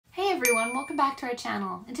everyone, welcome back to our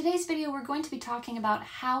channel. In today's video we're going to be talking about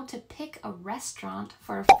how to pick a restaurant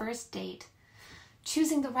for a first date.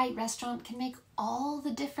 Choosing the right restaurant can make all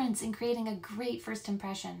the difference in creating a great first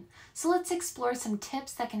impression. So let's explore some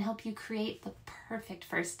tips that can help you create the perfect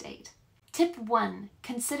first date. Tip 1.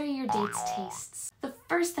 Consider your date's tastes. The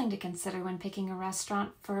first thing to consider when picking a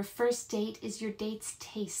restaurant for a first date is your date's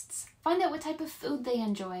tastes. Find out what type of food they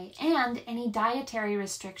enjoy and any dietary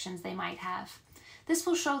restrictions they might have. This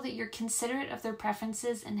will show that you're considerate of their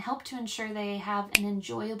preferences and help to ensure they have an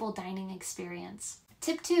enjoyable dining experience.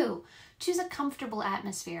 Tip 2. Choose a comfortable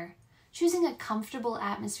atmosphere. Choosing a comfortable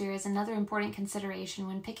atmosphere is another important consideration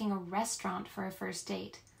when picking a restaurant for a first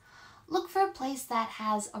date. Look for a place that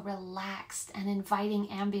has a relaxed and inviting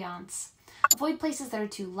ambiance. Avoid places that are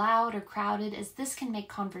too loud or crowded, as this can make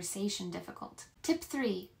conversation difficult. Tip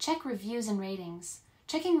 3. Check reviews and ratings.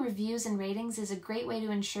 Checking reviews and ratings is a great way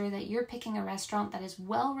to ensure that you're picking a restaurant that is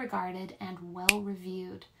well regarded and well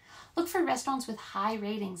reviewed. Look for restaurants with high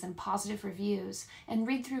ratings and positive reviews, and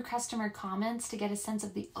read through customer comments to get a sense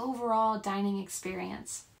of the overall dining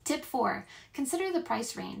experience. Tip 4. Consider the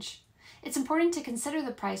price range. It's important to consider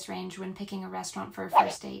the price range when picking a restaurant for a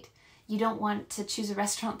first date. You don't want to choose a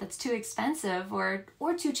restaurant that's too expensive or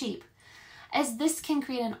too cheap, as this can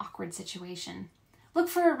create an awkward situation. Look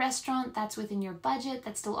for a restaurant that's within your budget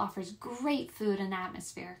that still offers great food and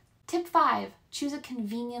atmosphere. Tip 5. Choose a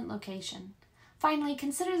convenient location. Finally,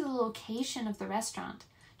 consider the location of the restaurant.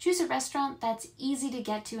 Choose a restaurant that's easy to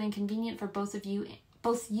get to and convenient for both you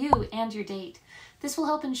and your date. This will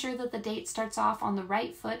help ensure that the date starts off on the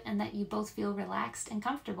right foot and that you both feel relaxed and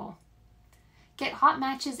comfortable. Get hot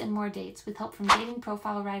matches and more dates with help from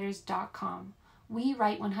datingprofilewriters.com. We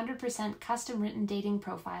write 100% custom-written dating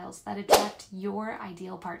profiles that attract your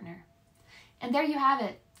ideal partner. And there you have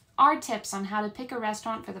it, our tips on how to pick a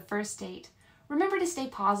restaurant for the first date. Remember to stay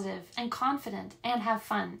positive and confident and have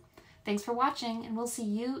fun. Thanks for watching, and we'll see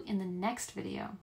you in the next video.